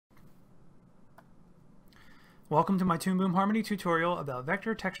Welcome to my Toon Boom Harmony tutorial about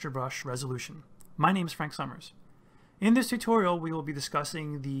vector texture brush resolution. My name is Frank Summers. In this tutorial we will be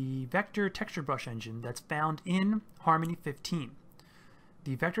discussing the vector texture brush engine that's found in Harmony 15.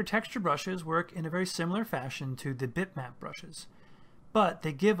 The vector texture brushes work in a very similar fashion to the bitmap brushes, but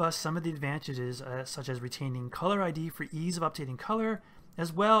they give us some of the advantages such as retaining color ID for ease of updating color,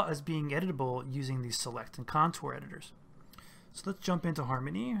 as well as being editable using the select and contour editors. So let's jump into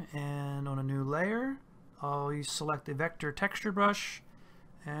Harmony, and on a new layer I'll select the vector texture brush,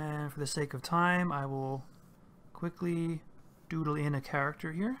 and for the sake of time I will quickly doodle in a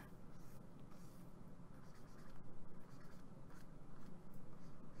character here.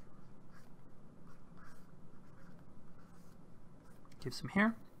 Give some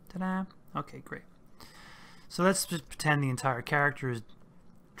hair. Ta-da! Okay, great. So let's just pretend the entire character is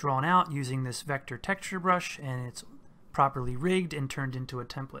drawn out using this vector texture brush, and it's properly rigged and turned into a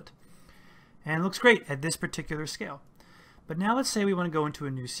template. And it looks great at this particular scale. But now let's say we want to go into a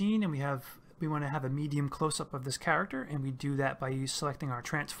new scene and we want to have a medium close-up of this character, and we do that by selecting our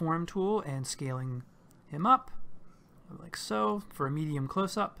transform tool and scaling him up like so for a medium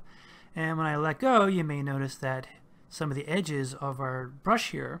close-up. And when I let go, you may notice that some of the edges of our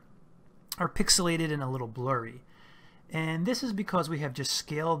brush here are pixelated and a little blurry. And this is because we have just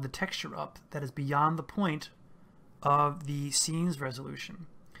scaled the texture up that is beyond the point of the scene's resolution.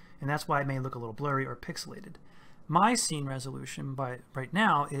 And that's why it may look a little blurry or pixelated. My scene resolution right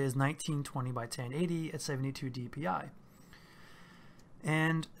now is 1920 by 1080 at 72 dpi.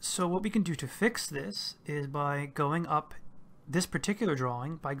 And so what we can do to fix this is by going up this particular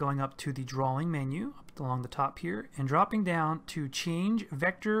drawing, by going up to the drawing menu up along the top here and dropping down to change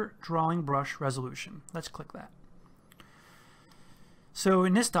vector drawing brush resolution. Let's click that. So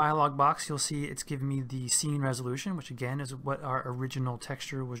in this dialog box you'll see it's giving me the scene resolution, which again is what our original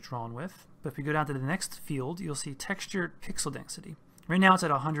texture was drawn with. But if we go down to the next field, you'll see texture pixel density. Right now it's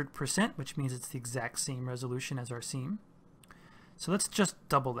at 100%, which means it's the exact same resolution as our scene. So let's just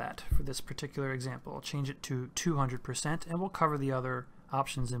double that for this particular example. I'll change it to 200%, and we'll cover the other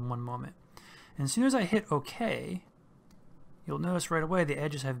options in one moment. And as soon as I hit OK, you'll notice right away the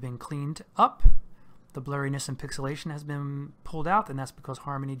edges have been cleaned up. The blurriness and pixelation has been pulled out, and that's because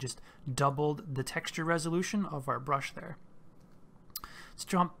Harmony just doubled the texture resolution of our brush there. Let's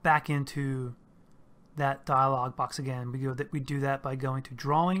jump back into that dialog box again. We do that by going to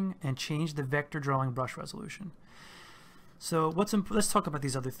Drawing and change the vector drawing brush resolution. So let's talk about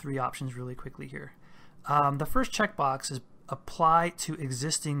these other three options really quickly here. The first checkbox is Apply to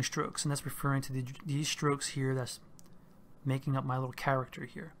Existing Strokes, and that's referring to these strokes here that's making up my little character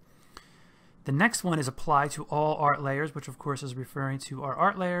here. The next one is Apply to All Art Layers, which of course is referring to our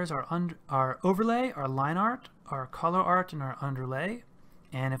art layers, our overlay, our line art, our color art, and our underlay.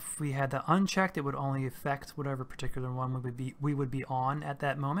 And if we had that unchecked, it would only affect whatever particular one we would be on at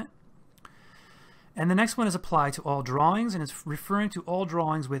that moment. And the next one is Apply to All Drawings, and it's referring to all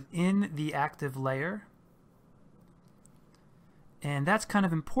drawings within the active layer. And that's kind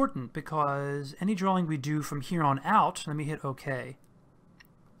of important because any drawing we do from here on out, let me hit OK.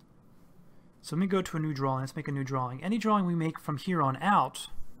 So let me go to a new drawing. Let's make a new drawing. Any drawing we make from here on out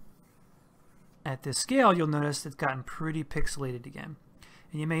at this scale, you'll notice it's gotten pretty pixelated again.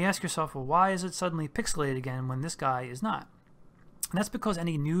 And you may ask yourself, well, why is it suddenly pixelated again when this guy is not? And that's because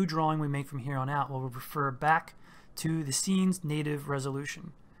any new drawing we make from here on out will refer back to the scene's native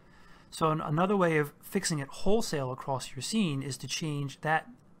resolution. So another way of fixing it wholesale across your scene is to change that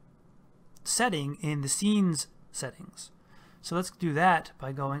setting in the scene's settings. So let's do that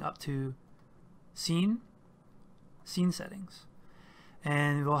by going up to Scene Settings.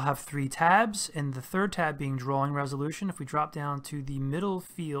 And we'll have three tabs, and the third tab being Drawing Resolution. If we drop down to the middle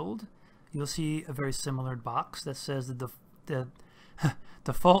field, you'll see a very similar box that says the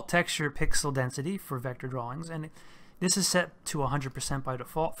default texture pixel density for vector drawings, and this is set to 100% by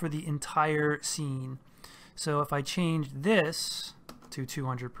default for the entire scene. So if I change this to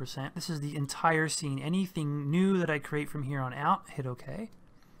 200%, this is the entire scene. Anything new that I create from here on out, hit OK.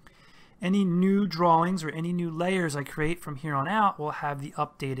 Any new drawings or any new layers I create from here on out will have the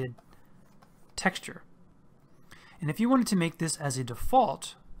updated texture. And if you wanted to make this as a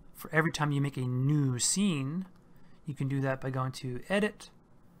default for every time you make a new scene, you can do that by going to Edit,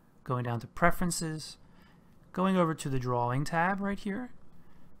 going down to Preferences, going over to the Drawing tab right here,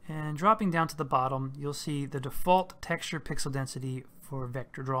 and dropping down to the bottom, you'll see the default texture pixel density for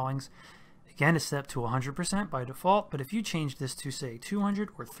vector drawings. Again, it's set to 100% by default, but if you change this to say 200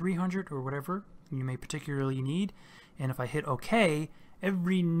 or 300 or whatever you may particularly need, and if I hit OK,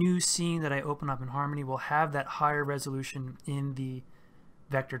 every new scene that I open up in Harmony will have that higher resolution in the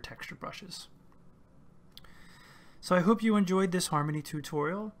vector texture brushes. So I hope you enjoyed this Harmony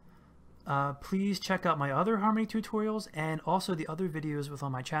tutorial. Please check out my other Harmony tutorials and also the other videos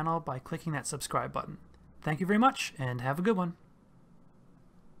within my channel by clicking that subscribe button. Thank you very much and have a good one.